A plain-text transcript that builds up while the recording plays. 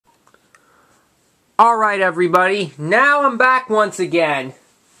Alright everybody, now I'm back once again.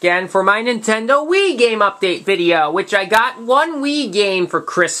 For my Nintendo Wii Game update video, which I got one Wii game for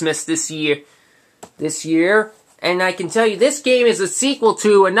Christmas this year. And I can tell you, this game is a sequel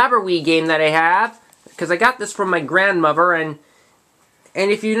to another Wii game that I have, because I got this from my grandmother, and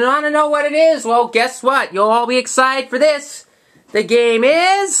if you want to know what it is, well, guess what? You'll all be excited for this. The game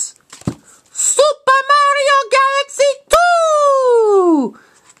is Super Mario Galaxy 2!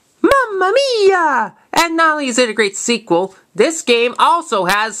 Mamma mia! And not only is it a great sequel, this game also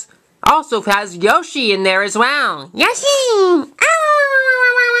has Yoshi in there as well. Yoshi!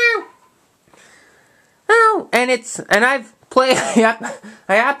 Oh, and I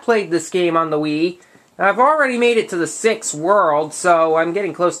have played this game on the Wii. I've already made it to the 6th world, so I'm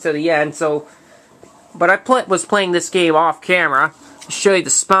getting close to the end. But I was playing this game off camera. I'll show you the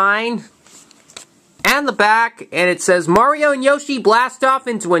spine and the back, and it says Mario and Yoshi blast off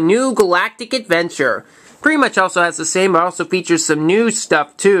into a new galactic adventure. Pretty much also has the same, but also features some new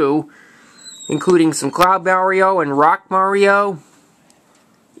stuff too, including some Cloud Mario and Rock Mario.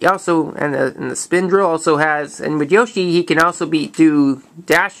 He also, and the spin drill also has, and with Yoshi he can also do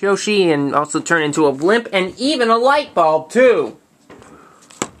Dash Yoshi and also turn into a blimp and even a light bulb too.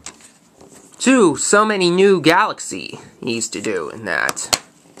 So many new galaxy he's to do in that.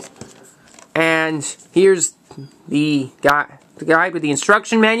 And here's the guide with the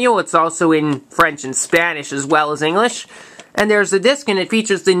instruction manual. It's also in French and Spanish as well as English. And there's the disc, and it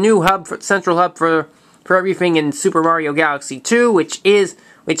features the new central hub for everything in Super Mario Galaxy 2, which this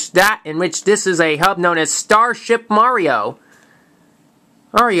is a hub known as Starship Mario.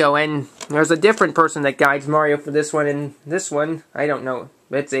 And there's a different person that guides Mario for this one, and this one, I don't know.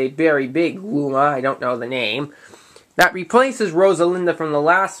 It's a very big Luma, I don't know the name. That replaces Rosalina from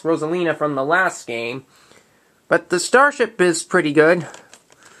the last game. But the Starship is pretty good.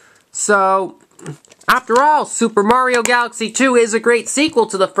 So, after all, Super Mario Galaxy 2 is a great sequel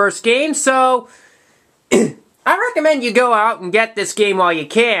to the first game, so I recommend you go out and get this game while you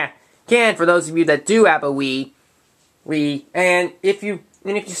can for those of you that do have a Wii. And if you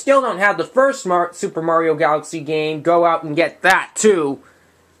still don't have the first Super Mario Galaxy game, go out and get that too.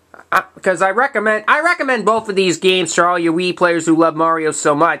 Because I recommend both of these games to all your Wii players who love Mario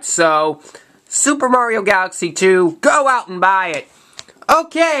so much. So, Super Mario Galaxy 2, go out and buy it.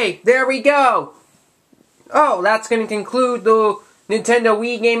 Okay, there we go. Oh, that's going to conclude the Nintendo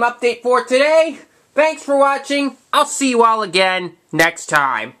Wii Game update for today. Thanks for watching. I'll see you all again next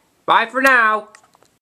time. Bye for now.